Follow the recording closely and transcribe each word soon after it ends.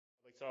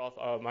Start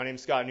off, my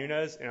name's Scott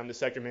Nunez, and I'm the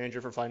sector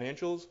manager for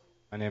financials.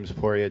 My name is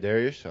Poria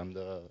Darius. I'm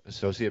the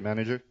associate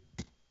manager.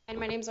 And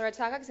my name is Laura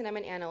Tagax, and I'm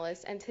an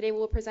analyst. And today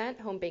we'll present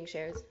home bank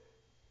shares.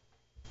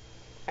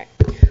 All right.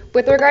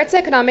 With regards to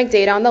economic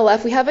data, on the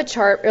left we have a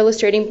chart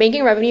illustrating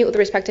banking revenue with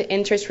respect to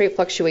interest rate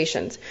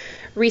fluctuations.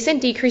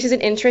 Recent decreases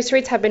in interest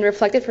rates have been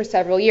reflected for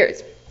several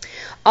years.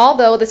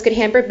 Although this could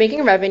hamper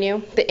banking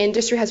revenue, the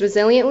industry has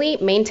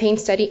resiliently maintained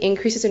steady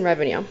increases in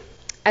revenue.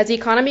 As the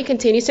economy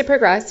continues to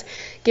progress,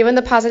 given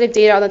the positive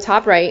data on the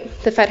top right,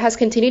 the Fed has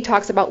continued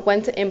talks about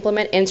when to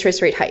implement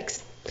interest rate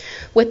hikes.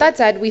 With that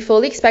said, we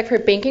fully expect for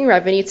banking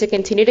revenue to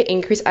continue to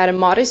increase at a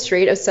modest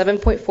rate of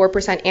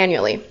 7.4%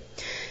 annually.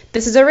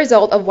 This is a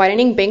result of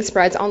widening bank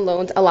spreads on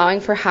loans,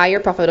 allowing for higher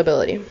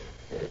profitability.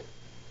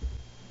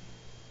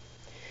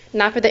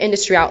 Now for the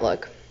industry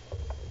outlook.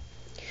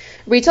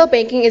 Retail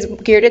banking is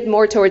geared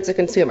more towards the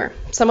consumer.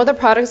 Some of the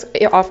products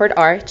offered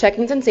are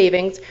checkings and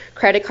savings,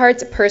 credit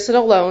cards,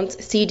 personal loans,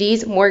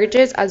 CDs,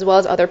 mortgages, as well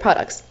as other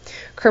products.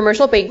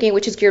 Commercial banking,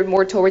 which is geared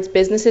more towards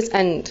businesses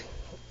and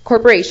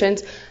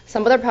corporations.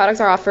 Some of the products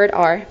offered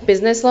are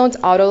business loans,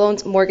 auto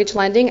loans, mortgage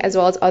lending, as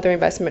well as other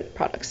investment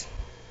products.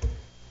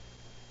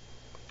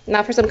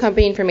 Now for some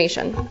company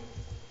information.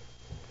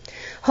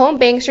 Home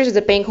Banksters is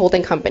a bank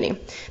holding company.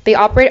 They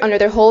operate under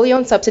their wholly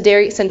owned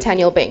subsidiary,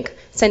 Centennial Bank.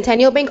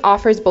 Centennial Bank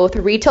offers both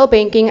retail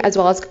banking as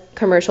well as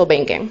commercial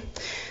banking.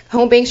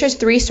 Home Banksters'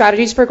 three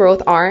strategies for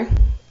growth are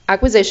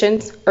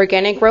acquisitions,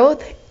 organic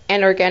growth,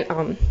 and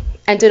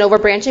de novo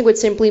branching, which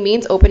simply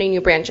means opening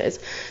new branches.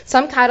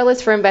 Some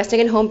catalysts for investing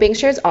in Home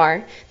Banksters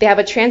are they have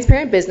a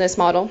transparent business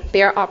model,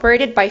 they are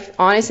operated by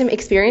honest and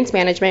experienced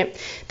management,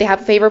 they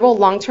have favorable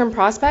long-term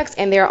prospects,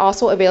 and they are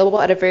also available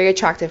at a very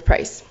attractive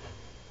price.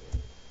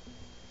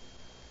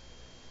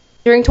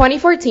 During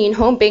 2014,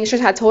 Home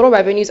Banksters had total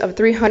revenues of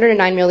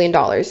 $309 million.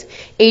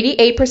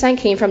 88%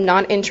 came from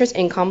non-interest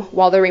income,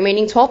 while the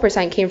remaining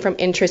 12% came from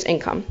interest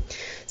income.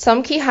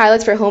 Some key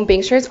highlights for Home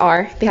Banksters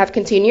are they have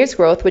continuous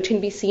growth, which can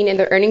be seen in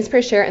their earnings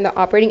per share and the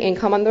operating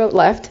income on the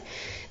left.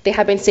 They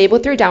have been stable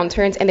through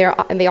downturns,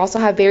 and they also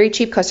have very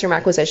cheap customer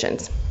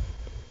acquisitions.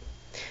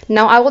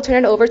 Now I will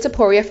turn it over to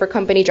Poria for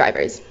company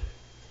drivers.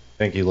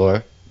 Thank you,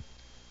 Laura.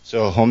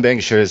 So Home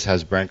Banksters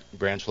has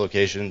branch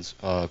locations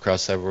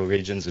across several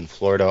regions in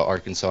Florida,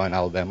 Arkansas, and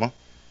Alabama.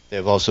 They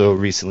have also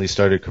recently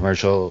started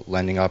commercial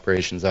lending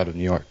operations out of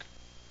New York.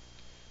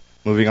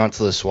 Moving on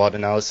to the SWOT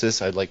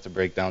analysis, I'd like to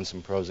break down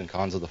some pros and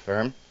cons of the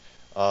firm.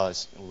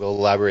 We'll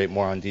elaborate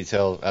more on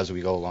detail as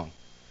we go along.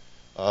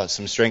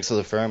 Some strengths of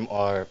the firm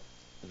are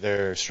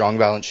their strong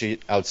balance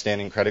sheet,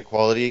 outstanding credit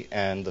quality,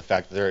 and the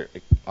fact that they're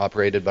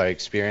operated by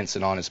experienced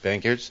and honest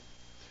bankers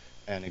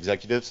and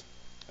executives.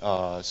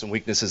 Some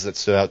weaknesses that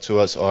stood out to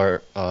us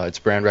are its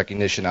brand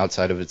recognition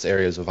outside of its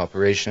areas of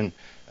operation,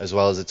 as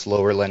well as its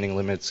lower lending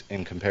limits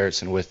in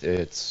comparison with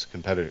its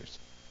competitors.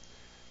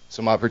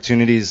 Some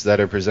opportunities that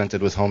are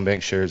presented with Home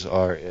Banksters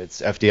are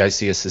its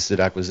FDIC-assisted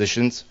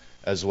acquisitions,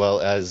 as well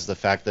as the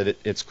fact that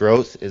its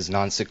growth is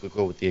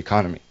non-cyclical with the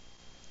economy.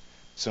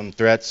 Some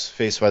threats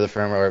faced by the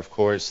firm are, of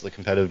course, the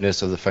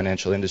competitiveness of the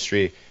financial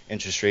industry,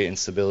 interest rate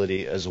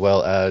instability, as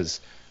well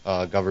as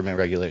government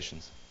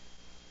regulations.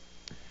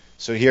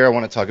 So here I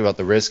want to talk about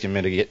the risk and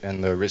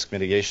the risk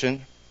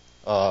mitigation.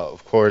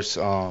 Of course,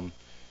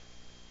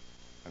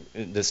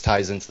 this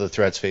ties into the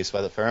threats faced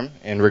by the firm.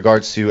 In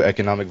regards to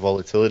economic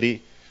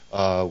volatility,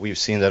 we've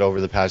seen that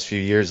over the past few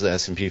years, the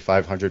S&P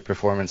 500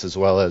 performance as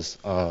well as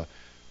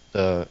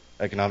the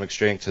economic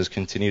strength has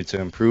continued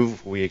to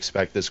improve. We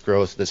expect this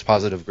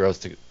positive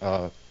growth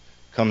to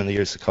come in the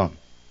years to come.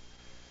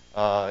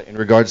 In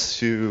regards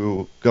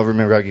to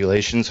government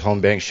regulations,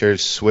 Home Banksters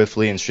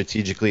swiftly and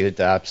strategically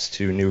adapts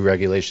to new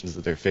regulations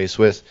that they're faced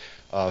with.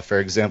 For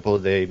example,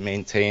 they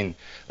maintain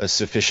a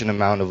sufficient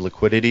amount of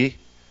liquidity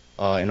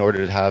in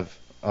order to have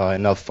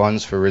enough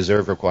funds for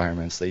reserve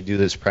requirements. They do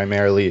this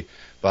primarily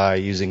by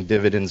using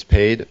dividends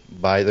paid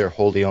by their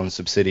wholly owned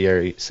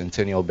subsidiary,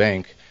 Centennial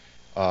Bank,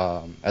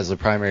 as the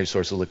primary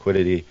source of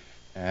liquidity,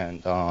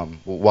 and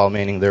while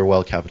maintaining their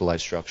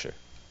well-capitalized structure.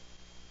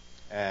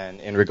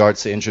 And in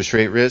regards to interest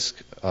rate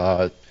risk,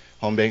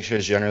 Home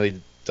Banksters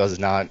generally does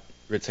not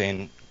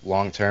retain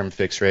long-term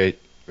fixed-rate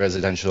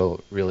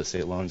residential real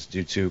estate loans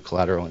due to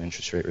collateral and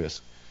interest rate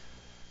risk.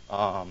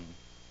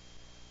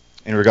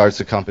 In regards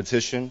to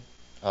competition,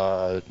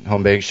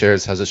 Home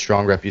Banksters has a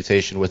strong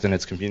reputation within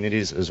its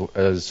communities as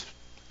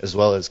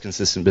well as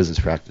consistent business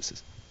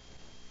practices.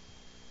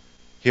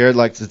 Here I'd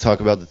like to talk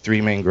about the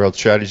three main growth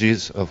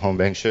strategies of Home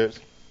Banksters: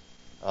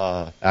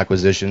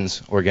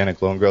 acquisitions,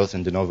 organic loan growth,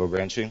 and de novo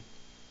branching.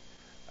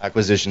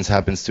 Acquisitions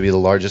happens to be the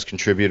largest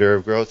contributor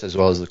of growth as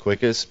well as the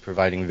quickest,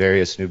 providing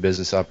various new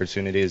business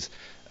opportunities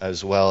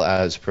as well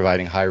as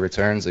providing high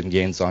returns and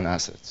gains on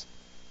assets.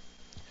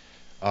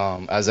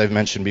 As I've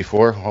mentioned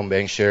before, Home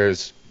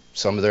Banksters,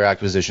 some of their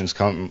acquisitions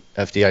come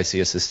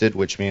FDIC assisted,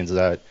 which means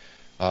that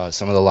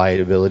some of the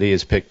liability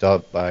is picked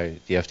up by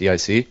the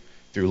FDIC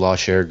through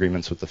loss share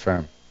agreements with the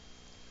firm.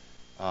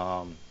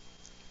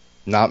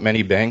 Not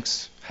many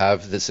banks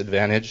have this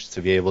advantage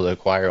to be able to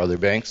acquire other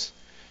banks.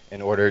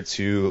 In order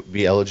to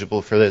be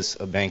eligible for this,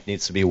 a bank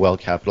needs to be well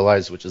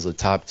capitalized, which is a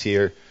top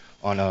tier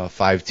on a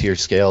 5-tier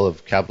scale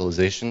of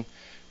capitalization.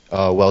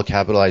 Well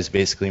capitalized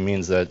basically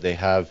means that they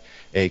have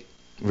a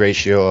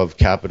ratio of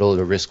capital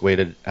to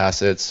risk-weighted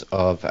assets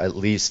of at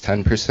least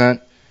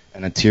 10%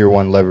 and a tier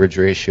 1 leverage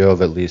ratio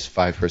of at least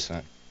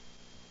 5%.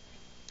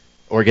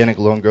 Organic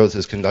loan growth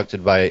is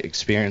conducted by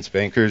experienced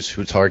bankers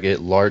who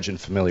target large and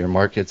familiar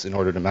markets in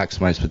order to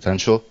maximize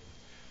potential.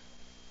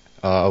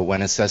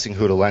 When assessing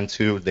who to lend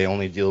to, they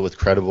only deal with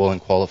credible and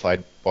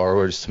qualified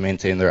borrowers to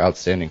maintain their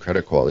outstanding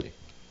credit quality.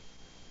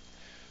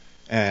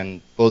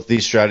 And both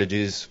these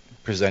strategies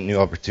present new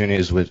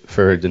opportunities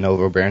for de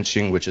novo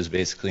branching, which is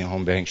basically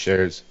Home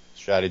BancShares'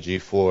 strategy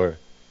for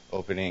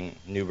opening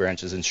new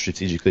branches in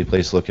strategically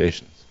placed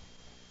locations.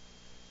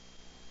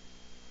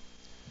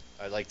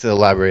 I'd like to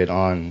elaborate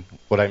on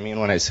what I mean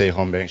when I say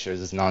Home BancShares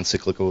is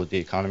non-cyclical with the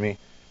economy.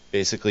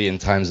 Basically, in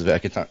times of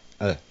economic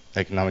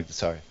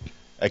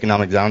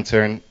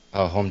downturn,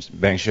 Home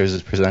BancShares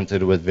is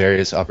presented with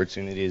various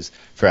opportunities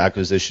for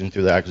acquisition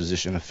through the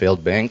acquisition of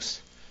failed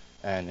banks.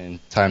 And in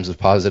times of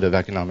positive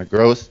economic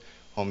growth,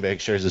 Home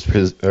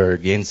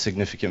BancShares gains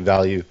significant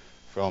value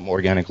from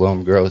organic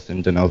loan growth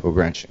and de novo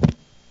branching.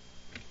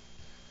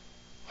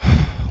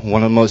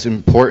 One of the most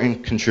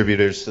important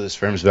contributors to this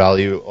firm's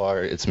value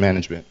are its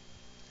management.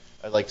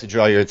 I'd like to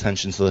draw your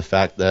attention to the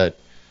fact that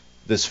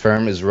this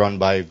firm is run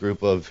by a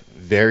group of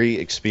very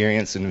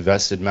experienced and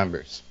invested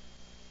members.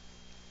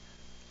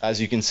 As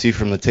you can see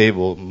from the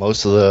table,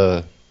 most of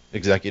the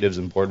executives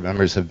and board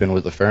members have been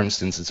with the firm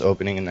since its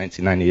opening in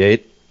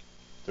 1998.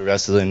 The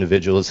rest of the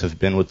individuals have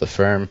been with the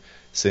firm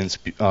since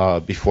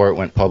before it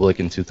went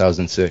public in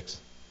 2006.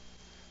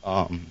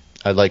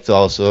 I'd like to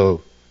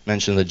also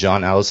mention that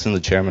John Allison, the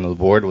chairman of the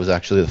board, was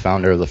actually the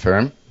founder of the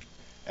firm,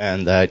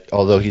 and that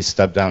although he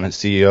stepped down as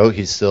CEO,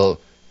 he's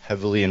still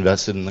heavily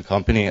invested in the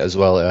company, as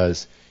well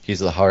as he's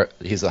the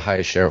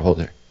highest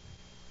shareholder.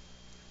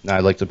 Now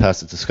I'd like to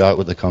pass it to Scott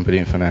with the company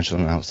and financial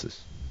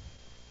analysis.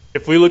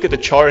 If we look at the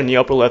chart in the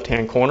upper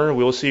left-hand corner,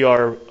 we'll see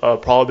our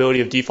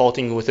probability of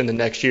defaulting within the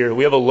next year.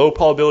 We have a low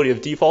probability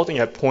of defaulting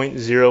at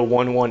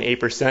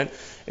 0.0118%,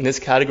 and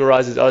this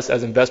categorizes us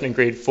as investment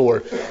grade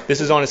 4.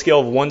 This is on a scale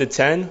of 1 to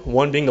 10,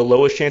 1 being the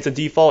lowest chance of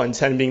default and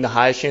 10 being the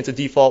highest chance of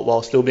default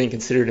while still being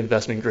considered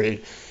investment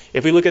grade.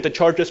 If we look at the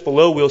chart just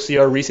below, we'll see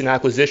our recent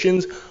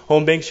acquisitions.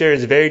 Home BancShares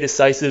is very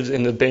decisive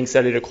in the banks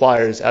that it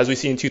acquires. As we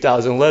see in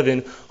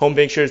 2011, Home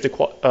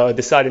BancShares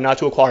decided not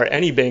to acquire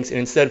any banks and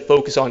instead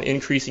focus on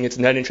increasing its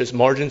net interest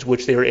margins,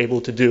 which they were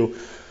able to do.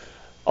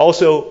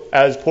 Also,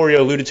 as Porio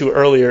alluded to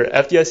earlier,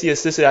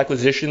 FDIC-assisted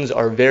acquisitions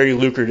are very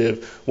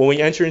lucrative. When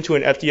we enter into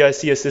an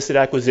FDIC-assisted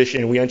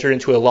acquisition, we enter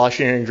into a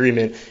loss-sharing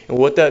agreement. And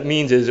what that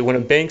means is when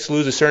a bank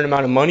loses a certain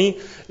amount of money,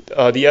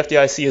 the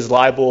FDIC is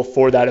liable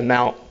for that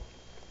amount.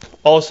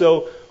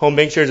 Also, Home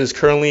BancShares is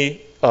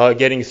currently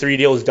getting 3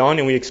 deals done,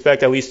 and we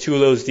expect at least 2 of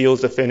those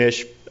deals to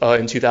finish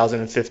in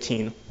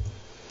 2015.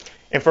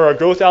 And for our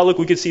growth outlook,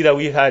 we can see that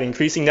we've had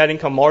increasing net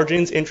income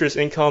margins, interest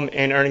income,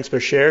 and earnings per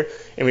share,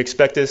 and we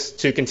expect this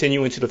to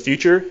continue into the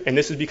future. And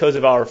this is because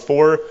of our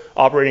 4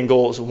 operating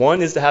goals.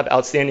 One is to have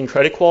outstanding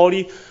credit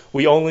quality.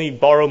 We only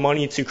borrow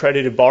money to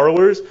credited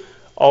borrowers.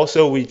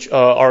 Also, we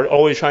are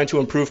always trying to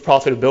improve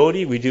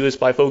profitability. We do this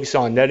by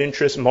focusing on net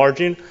interest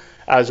margin,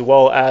 as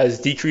well as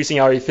decreasing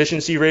our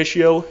efficiency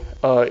ratio,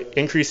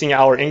 increasing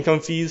our income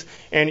fees,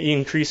 and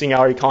increasing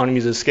our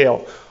economies of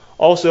scale.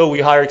 Also, we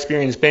hire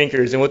experienced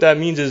bankers, and what that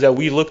means is that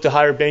we look to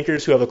hire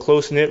bankers who have a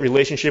close-knit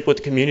relationship with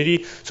the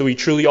community, so we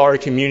truly are a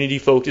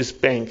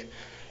community-focused bank.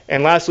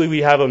 And lastly,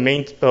 we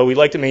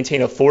like to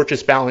maintain a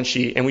fortress balance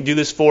sheet, and we do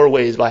this 4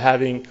 ways: by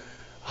having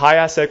high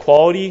asset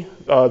quality,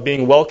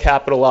 being well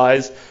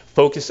capitalized,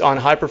 focused on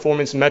high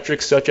performance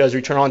metrics such as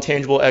return on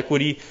tangible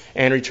equity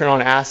and return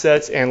on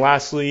assets, and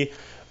lastly,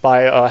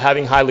 by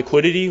having high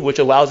liquidity, which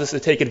allows us to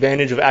take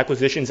advantage of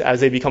acquisitions as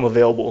they become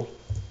available.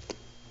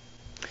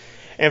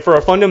 And for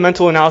our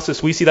fundamental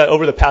analysis, we see that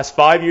over the past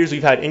 5 years,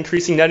 we've had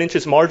increasing net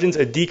interest margins,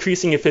 a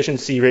decreasing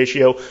efficiency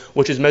ratio,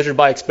 which is measured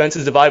by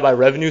expenses divided by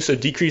revenue, so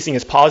decreasing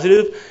is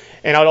positive.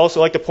 And I'd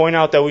also like to point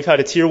out that we've had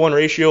a Tier 1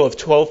 ratio of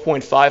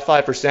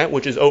 12.55%,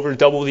 which is over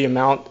double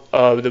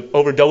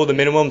the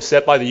minimum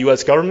set by the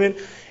U.S. government.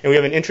 And we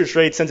have an interest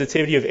rate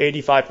sensitivity of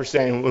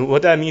 85%. And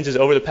what that means is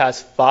over the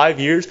past 5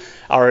 years,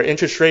 our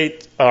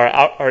assets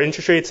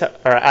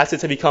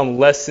have become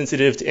less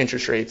sensitive to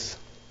interest rates.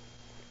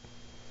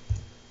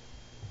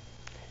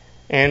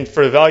 And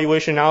for the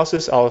valuation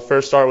analysis, I'll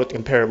first start with the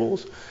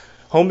comparables.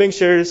 Home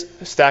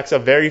BancShares stacks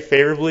up very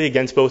favorably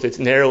against both its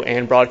narrow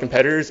and broad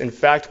competitors. In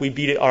fact, we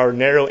beat our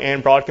narrow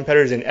and broad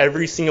competitors in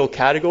every single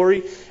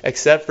category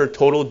except for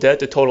total debt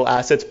to total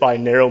assets by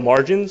narrow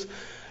margins.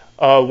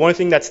 One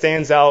thing that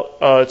stands out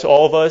to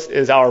all of us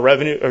is our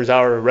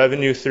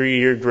revenue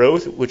 3-year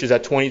growth, which is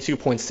at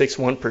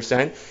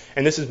 22.61%,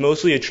 and this is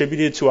mostly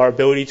attributed to our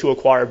ability to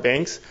acquire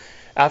banks.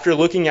 After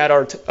looking at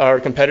our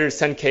competitors'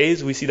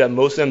 10Ks, we see that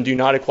most of them do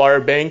not acquire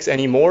banks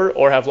anymore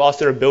or have lost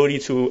their ability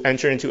to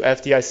enter into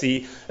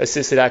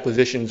FDIC-assisted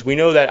acquisitions. We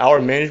know that our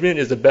management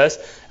is the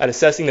best at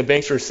assessing the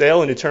banks for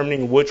sale and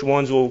determining which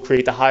ones will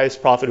create the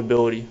highest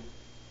profitability.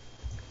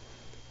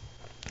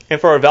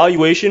 And for our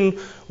valuation,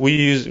 we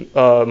use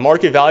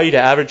market value to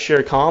average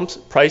share comps,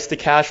 price to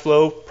cash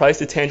flow, price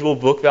to tangible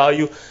book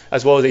value,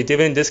 as well as a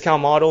dividend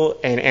discount model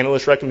and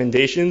analyst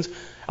recommendations.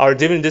 Our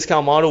dividend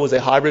discount model was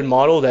a hybrid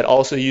model that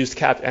also used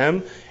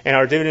CAPM, and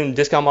our dividend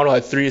discount model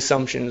had three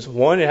assumptions.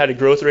 One, it had a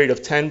growth rate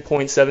of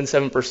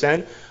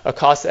 10.77%, a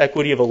cost to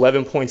equity of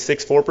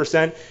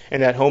 11.64%,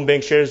 and that home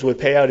bank shares would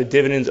pay out a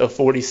dividend of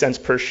 40 cents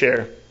per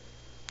share.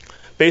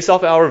 Based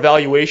off our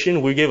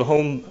valuation, we give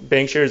home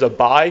bank shares a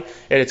buy,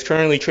 and it's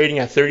currently trading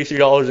at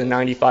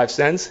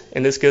 $33.95,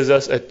 and this gives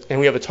us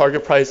and we have a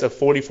target price of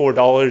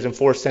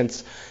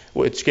 $44.04,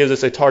 which gives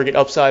us a target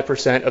upside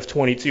percent of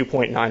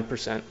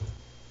 22.9%.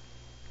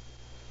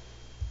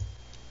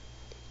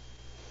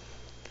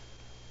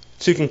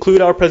 To conclude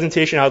our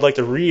presentation, I would like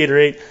to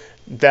reiterate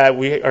that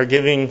we are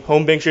giving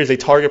home bank shares a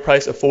target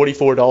price of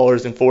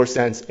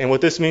 $44.04. And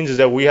what this means is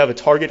that we have a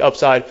target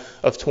upside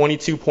of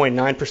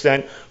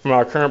 22.9% from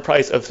our current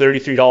price of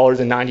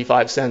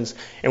 $33.95.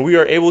 And we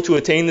are able to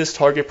attain this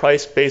target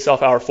price based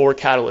off our four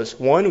catalysts.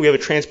 One, we have a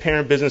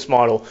transparent business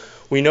model.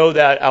 We know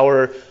that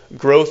our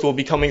growth will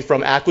be coming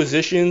from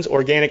acquisitions,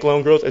 organic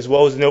loan growth, as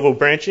well as de novo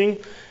branching.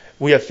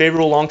 We have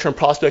favorable long-term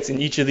prospects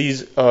in each of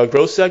these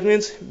growth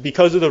segments.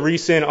 Because of the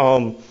recent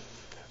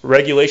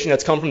regulation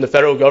that's come from the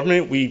federal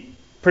government, we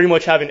pretty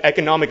much have an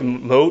economic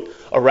moat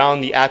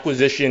around the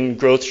acquisition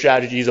growth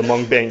strategies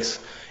among banks.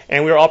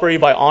 And we are operated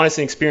by honest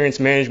and experienced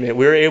management.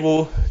 We are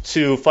able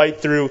to fight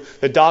through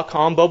the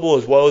dot-com bubble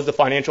as well as the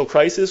financial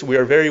crisis. We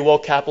are very well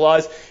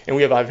capitalized, and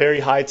we have a very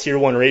high Tier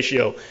 1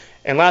 ratio.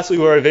 And lastly,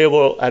 we're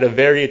available at a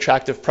very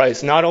attractive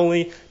price. Not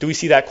only do we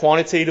see that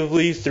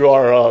quantitatively through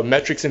our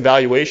metrics and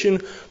valuation,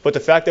 but the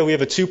fact that we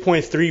have a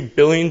 $2.3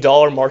 billion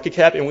market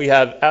cap and we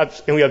have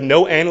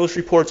no analyst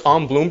reports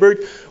on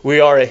Bloomberg, we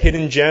are a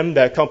hidden gem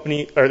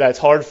that's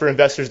hard for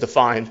investors to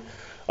find.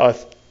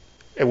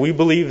 And we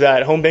believe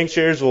that home bank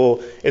shares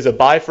is a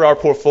buy for our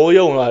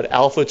portfolio and will add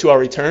alpha to our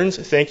returns.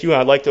 Thank you,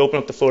 and I'd like to open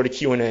up the floor to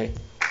Q&A.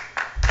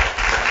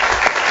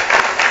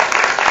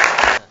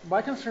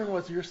 My concern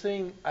was you're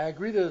saying, I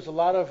agree there's a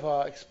lot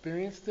of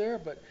experience there,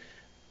 but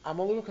I'm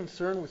a little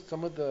concerned with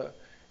some of the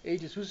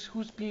ages.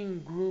 Who's being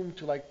groomed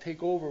to like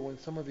take over when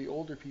some of the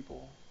older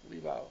people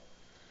leave out?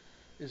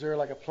 Is there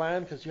like a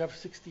plan? Because you have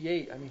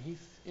 68. I mean, he's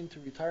into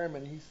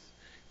retirement. You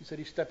said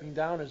he's stepping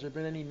down. Has there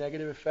been any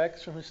negative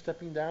effects from his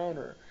stepping down,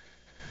 or?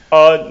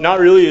 Not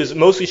really. It's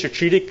mostly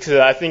strategic. Cause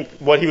I think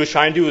what he was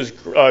trying to do is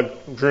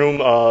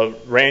groom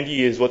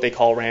Randy, is what they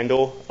call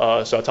Randall.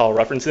 So that's how I'll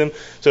reference him.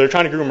 So they're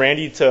trying to groom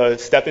Randy to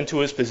step into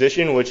his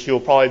position, which he'll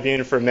probably be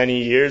in for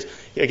many years.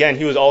 Again,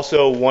 he was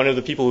also one of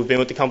the people who've been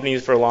with the company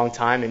for a long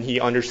time, and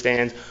he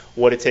understands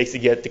what it takes to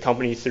get the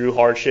company through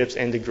hardships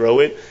and to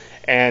grow it.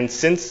 And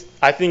since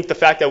I think the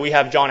fact that we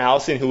have John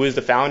Allison, who is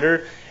the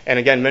founder, and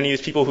again, many of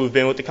these people who've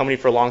been with the company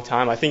for a long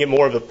time, I think it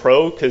more of a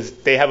pro because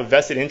they have a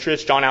vested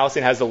interest. John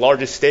Allison has the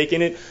largest stake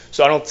in it,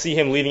 so I don't see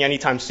him leaving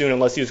anytime soon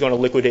unless he was going to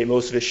liquidate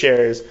most of his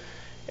shares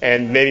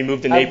and maybe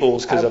move to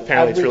Naples because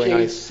apparently it's really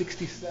nice.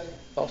 67.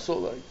 Also,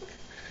 like.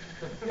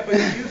 But you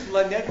use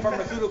Lannett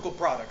Pharmaceutical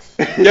products.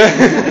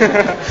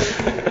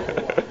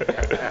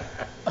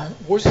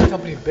 Where's the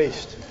company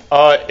based?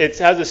 It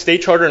has a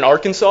state charter in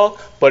Arkansas,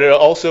 but it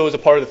also is a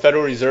part of the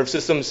Federal Reserve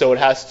System, so it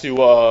has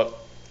to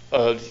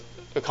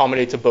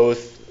accommodate to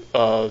both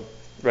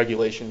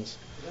regulations.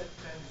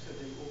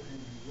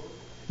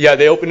 Yeah,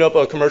 they opened up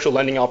a commercial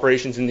lending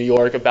operations in New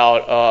York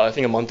about, I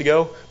think, a month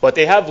ago. But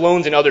they have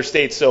loans in other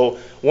states. So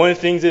one of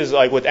the things is,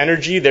 like with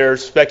energy, they're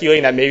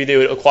speculating that maybe they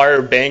would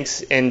acquire banks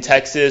in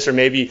Texas or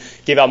maybe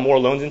give out more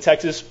loans in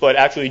Texas. But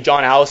actually,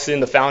 John Allison,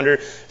 the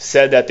founder,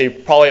 said that they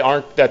probably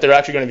aren't, that they're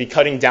actually going to be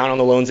cutting down on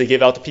the loans they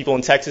give out to people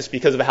in Texas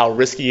because of how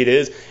risky it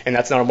is. And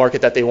that's not a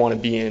market that they want to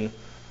be in.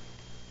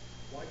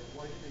 Why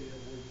did they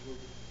avoid Georgia?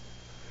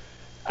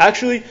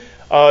 Actually,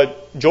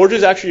 Georgia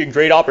is actually a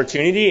great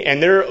opportunity,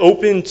 and they're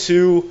open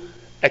to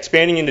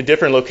expanding into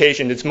different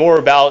locations. It's more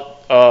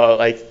about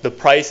like the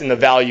price and the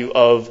value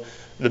of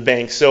the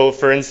bank. So,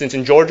 for instance,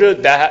 in Georgia,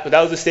 that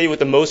was the state with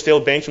the most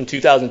failed banks from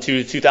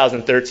 2002 to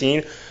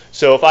 2013.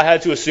 So, if I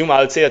had to assume,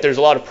 I would say that there's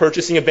a lot of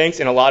purchasing of banks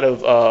and a lot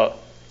of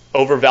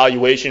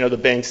overvaluation of the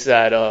banks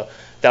that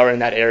were in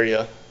that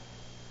area.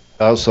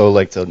 I also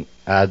like to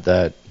add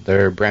that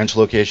their branch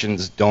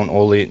locations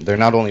they're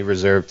not only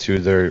reserved to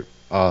their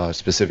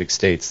specific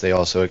states, they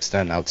also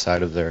extend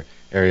outside of their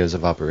areas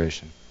of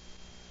operation.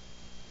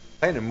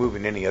 Plan to move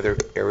in any other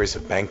areas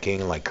of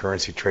banking, like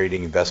currency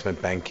trading,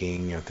 investment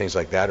banking, things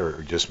like that,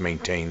 or just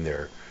maintain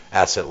their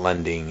asset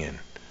lending? And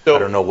so, I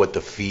don't know what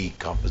the fee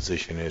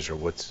composition is or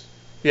what's.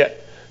 Yeah.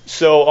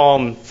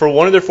 So for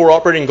one of their four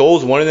operating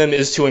goals, one of them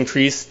is to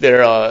increase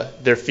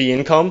their fee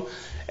income.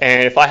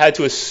 And if I had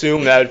to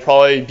assume, that would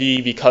probably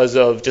be because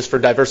of just for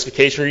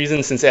diversification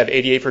reasons, since they have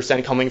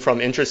 88% coming from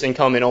interest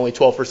income and only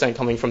 12%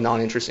 coming from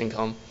non-interest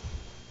income.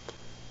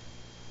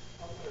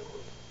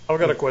 I've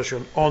got a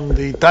question. On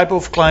the type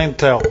of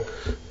clientele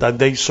that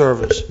they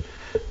service,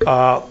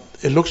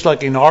 it looks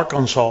like in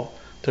Arkansas,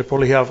 they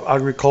probably have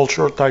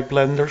agriculture type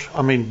lenders,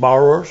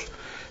 borrowers.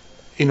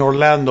 In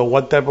Orlando,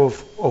 what type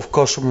of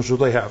customers do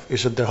they have?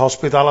 Is it the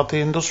hospitality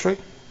industry?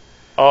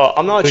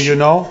 I'm not Do you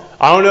know?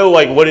 I don't know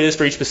what it is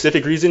for each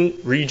specific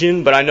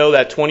region, but I know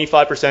that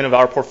 25% of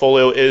our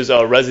portfolio is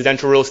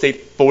residential real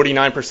estate,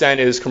 49%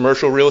 is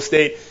commercial real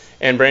estate.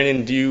 And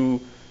Brandon, do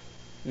you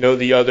know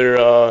the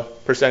other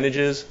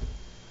percentages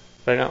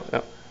right now?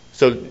 No.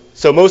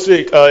 So most of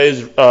it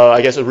is,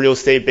 I guess, a real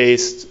estate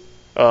based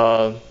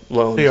loan.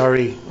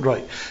 CRE,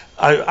 right.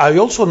 I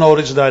also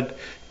noticed that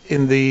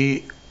in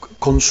the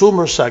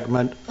consumer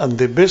segment and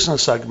the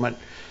business segment,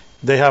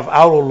 they have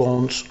auto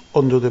loans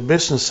under the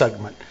business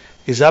segment.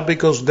 Is that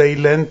because they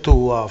lend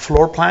to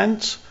floor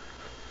plans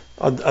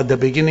at the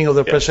beginning of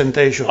the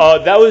presentation?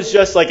 That was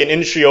just like an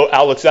industry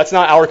outlook. So that's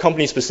not our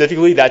company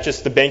specifically. That's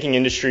just the banking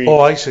industry. Oh,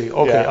 I see.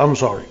 Okay, Yeah. I'm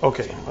sorry.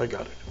 Okay, I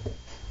got it.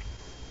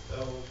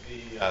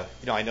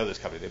 So I know this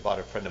company. They bought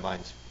a friend of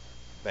mine's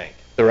bank.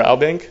 The Rao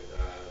Bank?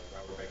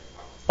 Robert Bank of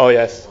Commerce. Oh,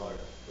 yes.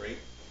 Great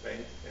bank,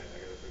 and I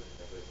got a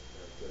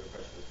good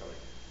impression of this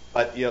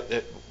company.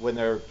 But when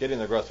they're getting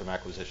their growth from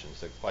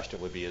acquisitions, the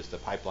question would be: is the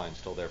pipeline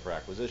still there for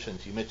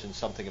acquisitions? You mentioned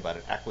something about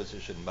an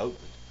acquisition moat.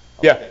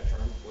 Yeah. That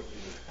term. What do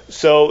you mean?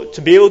 So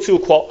to be able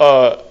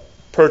to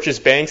purchase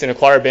banks and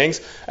acquire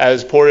banks,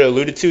 as Porter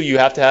alluded to, you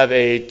have to have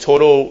a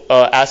total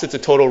asset to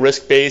total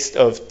risk based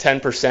of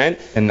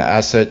 10%. An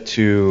asset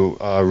to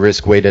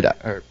risk-weighted,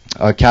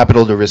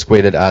 capital to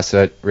risk-weighted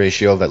asset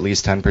ratio of at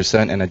least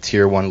 10% and a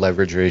Tier 1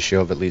 leverage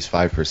ratio of at least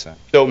 5%.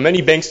 So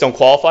many banks don't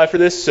qualify for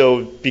this.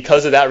 So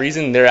because of that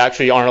reason, they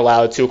actually aren't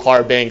allowed to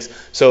acquire banks.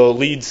 So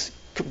leads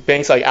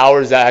banks like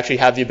ours that actually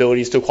have the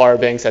abilities to acquire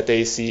banks that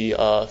they see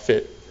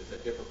fit.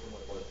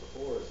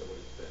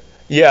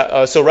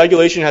 Yeah, so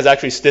regulation has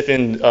actually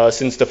stiffened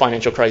since the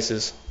financial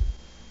crisis.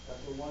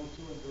 That's the 1, 2,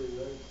 and 3,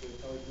 right?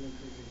 It's always been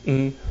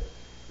increasing.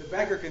 Mm-hmm. The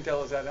banker can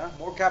tell us that, huh?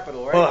 More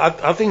capital, right? Well,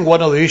 I think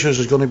one of the issues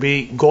is going to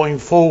be going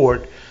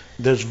forward.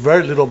 There's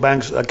very little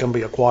banks that can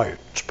be acquired,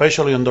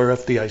 especially under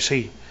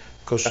FDIC,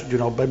 because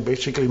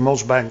basically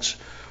most banks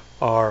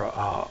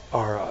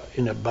are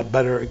in a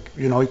better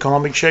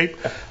economic shape.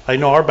 I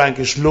know our bank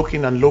is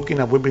looking, and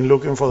we've been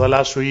looking for the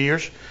last 2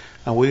 years,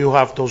 and we do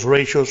have those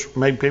ratios,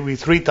 maybe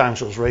 3 times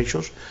those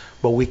ratios,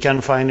 but we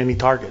can't find any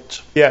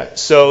targets. Yeah,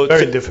 so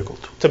Very difficult.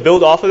 To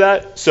build off of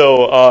that,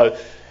 so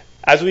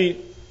as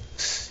we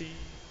see.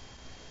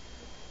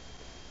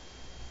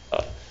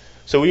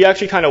 So we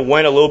actually kind of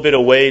went a little bit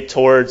away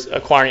towards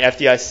acquiring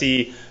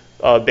FDIC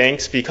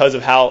banks because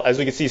of how, as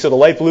we can see, so the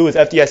light blue is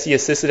FDIC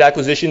assisted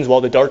acquisitions,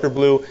 while the darker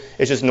blue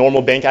is just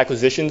normal bank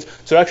acquisitions.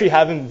 So there actually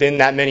haven't been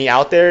that many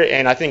out there,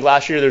 and I think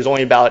last year there's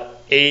only about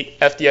 8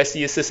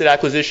 FDIC assisted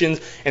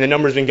acquisitions, and the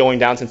number's been going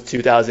down since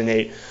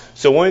 2008.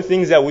 So one of the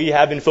things that we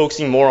have been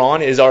focusing more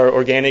on is our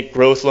organic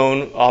growth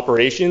loan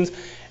operations,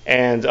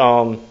 and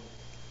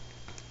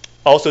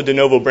also de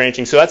novo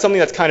branching. So that's something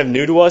that's kind of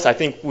new to us. I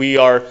think we've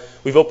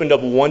opened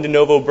up 1 de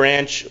novo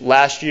branch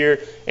last year,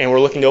 and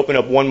we're looking to open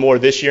up 1 more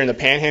this year in the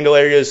Panhandle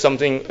area. Is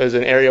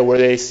an area where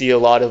they see a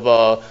lot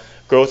of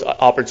growth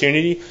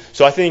opportunity.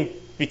 So I think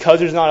because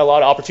there's not a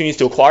lot of opportunities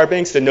to acquire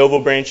banks, de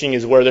novo branching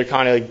is where they're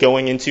kind of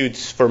going into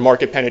for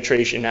market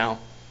penetration now.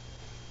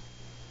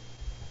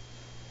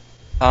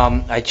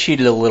 I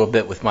cheated a little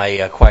bit with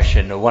my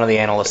question. One of the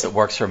analysts that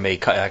works for me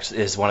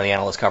is one of the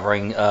analysts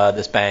covering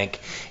this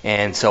bank,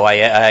 and so I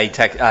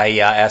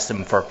asked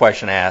him for a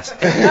question to ask.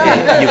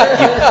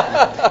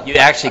 You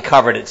actually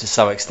covered it to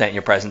some extent in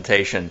your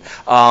presentation.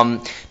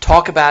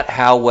 Talk about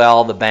how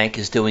well the bank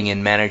is doing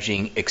in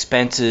managing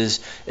expenses,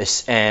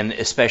 and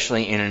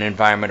especially in an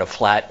environment of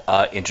flat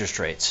interest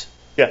rates.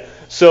 Yeah.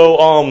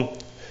 So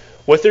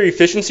with their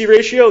efficiency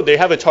ratio, they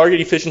have a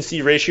target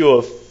efficiency ratio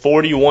of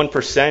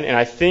 41%, and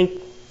I think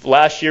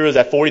last year was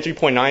at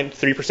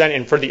 43.93%,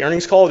 and for the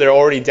earnings call, they're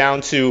already down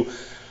to,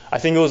 I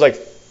think it was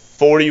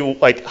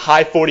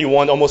high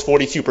 41, almost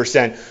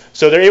 42%.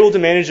 So they're able to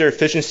manage their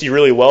efficiency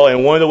really well,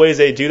 and one of the ways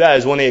they do that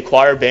is when they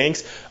acquire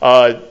banks,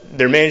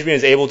 their management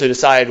is able to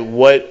decide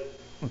what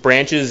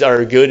branches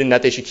are good and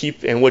that they should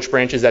keep, and which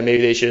branches that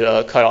maybe they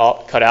should cut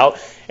out.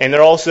 And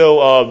they're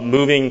also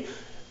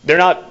they're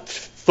not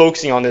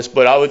focusing on this,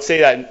 but I would say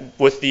that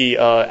with the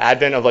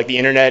advent of the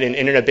internet and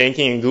internet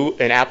banking and Google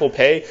and Apple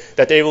Pay,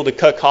 that they're able to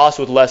cut costs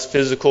with less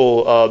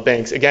physical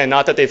banks. Again,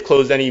 not that they've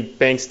closed any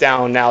banks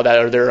down now that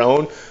are their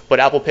own, but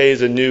Apple Pay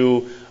is a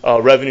new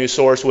revenue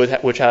source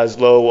which has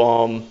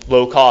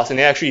low costs, and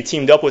they actually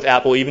teamed up with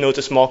Apple. Even though it's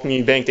a small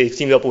community bank, they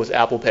teamed up with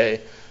Apple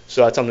Pay,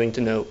 so that's something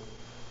to note.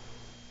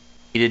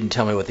 You didn't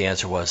tell me what the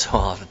answer was, so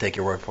I'll have to take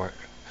your word for it.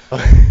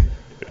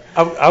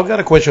 I've got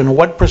a question.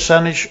 What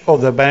percentage of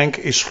the bank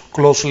is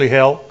closely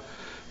held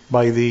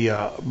by the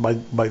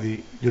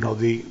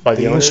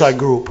inside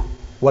group?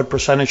 What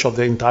percentage of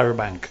the entire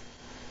bank?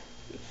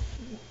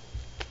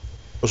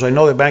 Because I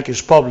know the bank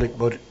is public,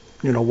 but,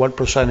 what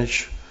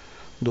percentage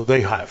do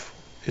they have?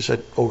 Is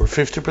it over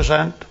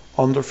 50%,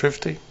 under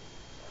 50?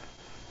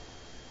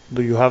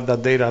 Do you have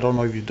that data? I don't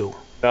know if you do.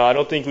 No, I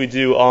don't think we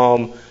do.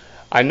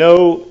 I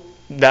know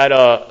that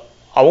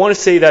I want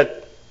to say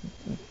that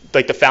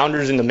like the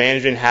founders and the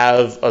management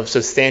have a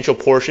substantial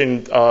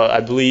portion,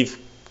 I believe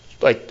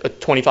like a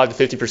 25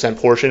 to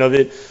 50% portion of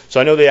it. So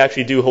I know they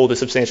actually do hold a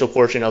substantial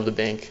portion of the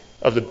bank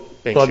So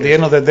shares. at the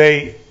end of the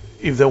day,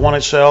 if they want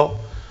to sell,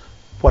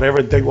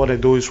 whatever they want to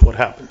do is what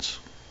happens.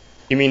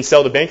 You mean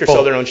sell the bank or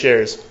sell their own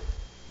shares?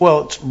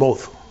 Well, it's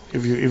both.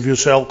 If you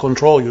sell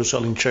control, you're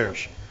selling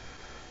shares.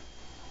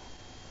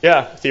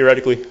 Yeah,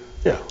 theoretically.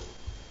 Yeah.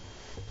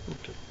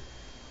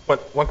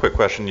 One quick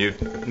question. You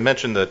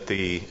mentioned that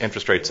the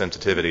interest rate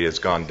sensitivity has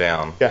gone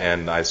down, Yeah.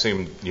 and I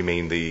assume you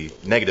mean the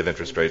negative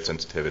interest rate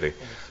sensitivity.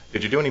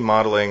 Did you do any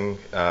modeling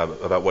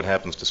about what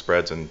happens to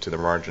spreads and to the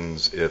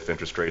margins if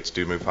interest rates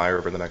do move higher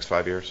over the next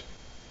 5 years?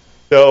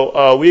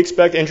 So we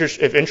expect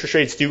if interest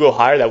rates do go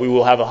higher, that we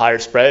will have a higher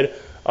spread.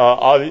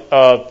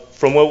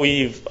 From what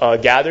we've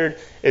gathered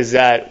is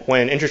that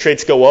when interest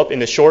rates go up in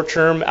the short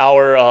term,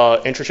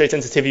 our interest rate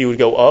sensitivity would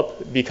go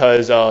up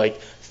because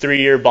like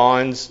 3-year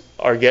bonds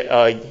are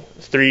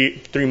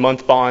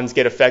 3-month bonds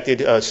get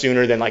affected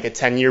sooner than like a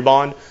 10-year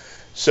bond.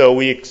 So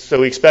we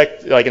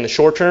expect like in the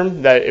short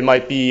term that it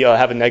might be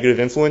have a negative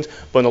influence,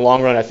 but in the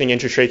long run, I think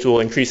interest rates will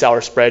increase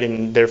our spread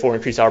and therefore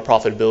increase our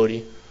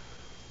profitability.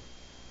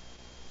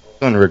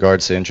 In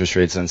regards to interest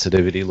rate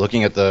sensitivity,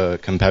 looking at the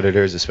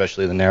competitors,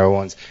 especially the narrow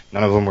ones,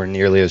 none of them were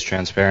nearly as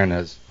transparent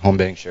as home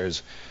bank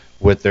shares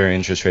with their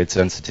interest rate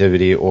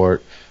sensitivity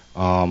or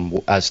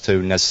as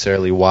to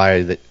necessarily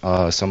why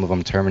some of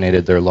them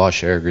terminated their loss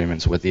share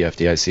agreements with the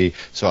FDIC.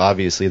 So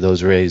obviously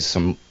those raised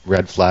some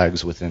red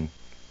flags within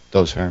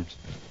those firms.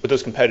 With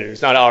those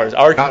competitors, not ours.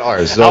 Not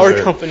ours. Our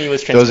company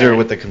was transparent. Those are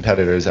with the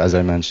competitors, as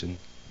I mentioned.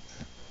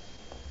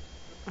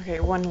 Okay,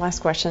 one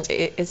last question.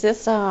 Is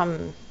this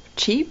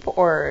cheap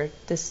or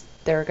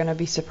they're going to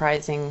be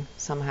surprising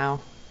somehow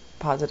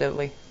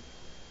positively?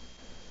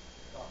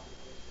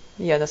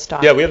 Yeah, the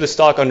stock. Yeah, we have the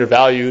stock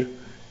undervalued.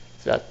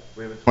 We have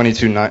a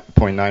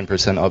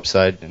 22.9%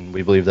 upside, and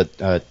we believe that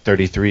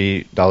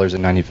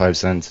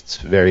 $33.95, it's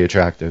very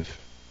attractive.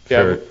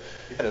 Yeah. You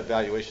had a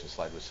valuation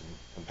slide with some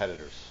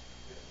competitors,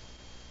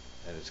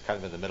 and it's kind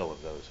of in the middle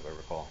of those, if I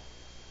recall.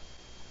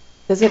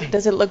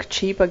 Does it look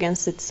cheap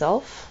against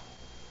itself?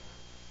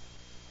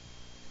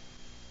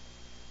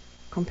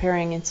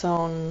 Comparing its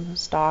own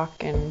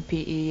stock and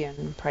PE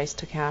and price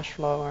to cash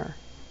flow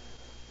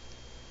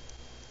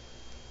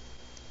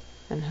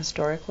and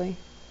historically?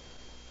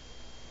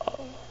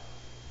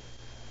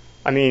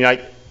 I mean,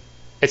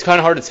 it's kind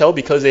of hard to tell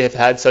because they have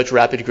had such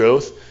rapid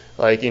growth.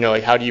 Like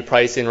how do you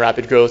price in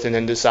rapid growth and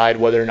then decide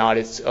whether or not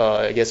it's,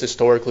 I guess,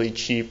 historically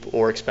cheap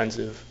or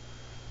expensive?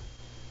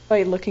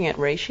 By looking at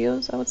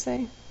ratios, I would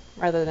say,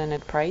 rather than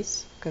at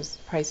price, because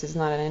price is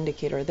not an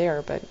indicator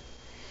there, but...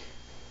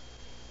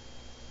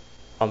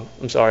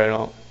 I'm sorry, I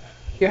don't...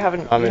 You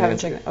haven't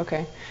checked.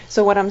 Okay.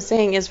 So what I'm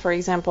saying is, for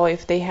example,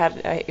 if they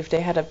had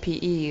a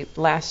PE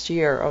last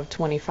year of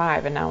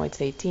 25 and now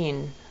it's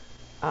 18,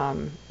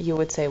 you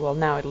would say, well,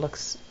 now it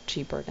looks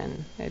cheaper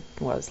than it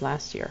was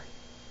last year,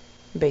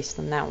 based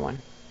on that one.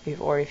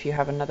 Or if you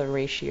have another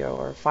ratio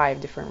or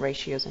 5 different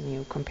ratios and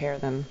you compare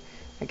them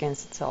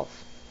against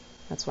itself,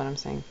 that's what I'm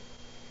saying.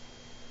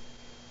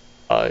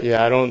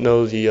 Yeah, I don't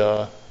know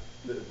the.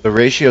 The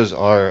ratios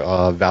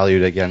are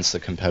valued against the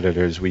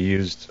competitors. We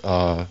used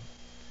a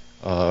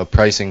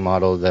pricing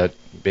model that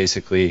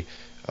basically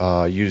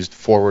used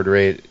forward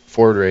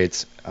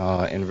rates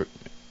in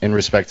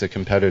respect to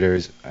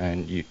competitors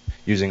and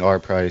using our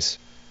price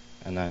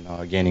and then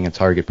gaining a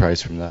target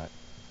price from that.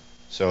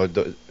 So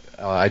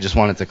I just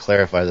wanted to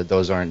clarify that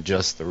those aren't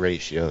just the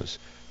ratios.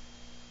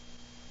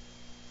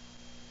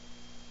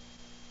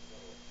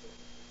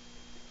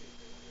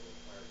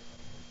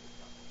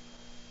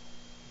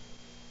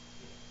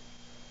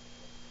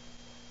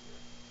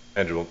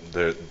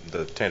 The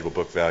tangible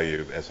book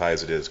value, as high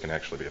as it is, can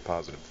actually be a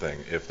positive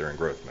thing if they're in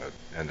growth mode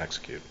and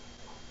execute.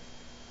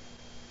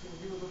 When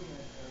you were looking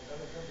at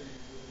other companies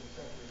within the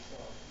sector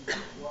itself,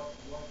 what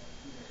about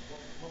the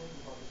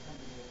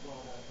company as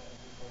well that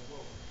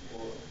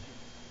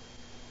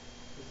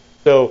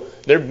So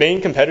their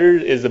main competitor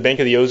is the Bank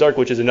of the Ozark,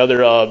 which is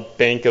another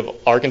bank of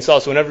Arkansas.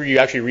 So whenever you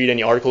actually read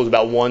any articles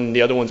about one,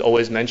 the other one's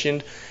always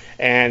mentioned.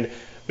 And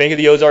Bank of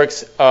the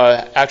Ozarks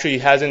actually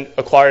hasn't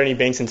acquired any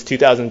banks since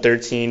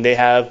 2013. They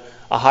have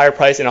a higher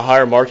price and a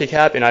higher market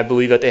cap, and I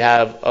believe that they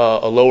have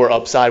a lower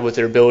upside with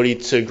their ability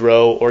to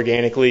grow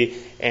organically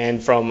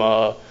and from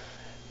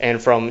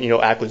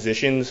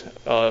acquisitions.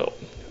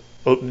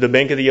 The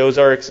Bank of the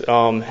Ozarks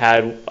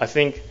had, I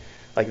think,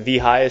 like the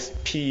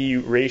highest PE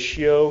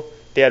ratio.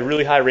 They had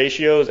really high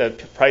ratios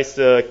at price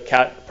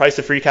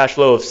to free cash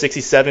flow of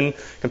 67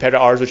 compared to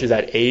ours, which is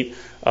at 8.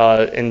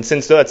 And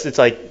since it's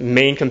like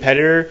main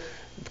competitor,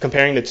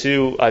 comparing the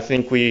two, I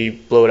think we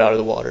blow it out of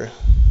the water.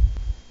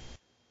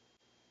 If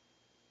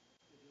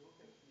you look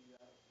at the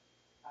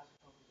asset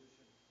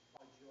composition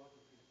by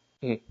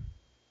geography,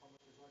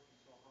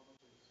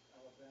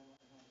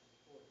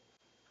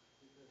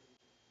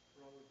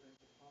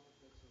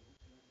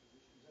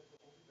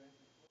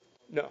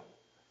 No.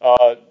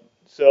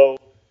 So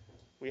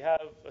we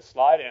have a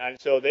slide, and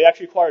so they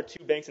actually acquired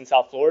two banks in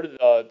South Florida,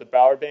 the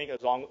Broward Bank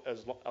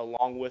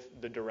along with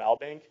the Doral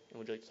Bank. And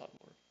would you like to talk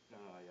more? No,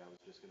 yeah, I was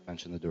just going to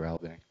mention the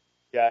Doral Bank.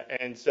 Yeah,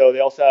 and so they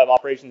also have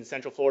operations in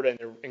Central Florida, and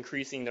they're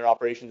increasing their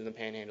operations in the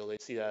Panhandle. They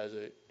see that as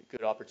a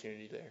good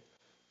opportunity there.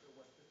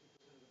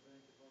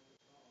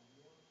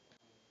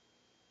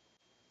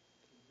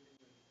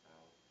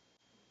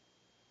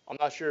 I'm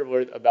not sure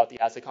about the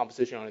asset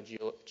composition on a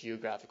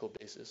geographical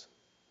basis.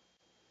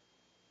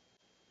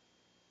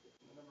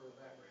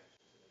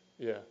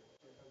 Yeah.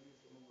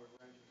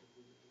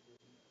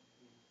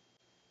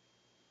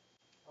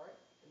 All right,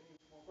 any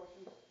more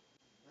questions?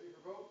 Ready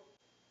for vote?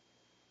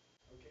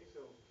 Okay,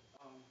 so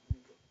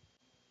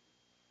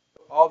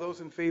all those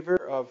in favor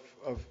of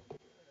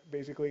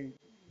basically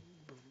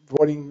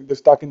voting the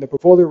stock in the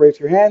portfolio, raise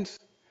your hands.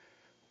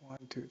 1,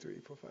 2, 3,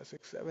 4, 5,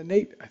 6, 7,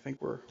 8. I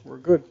think we're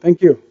good.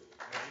 Thank you.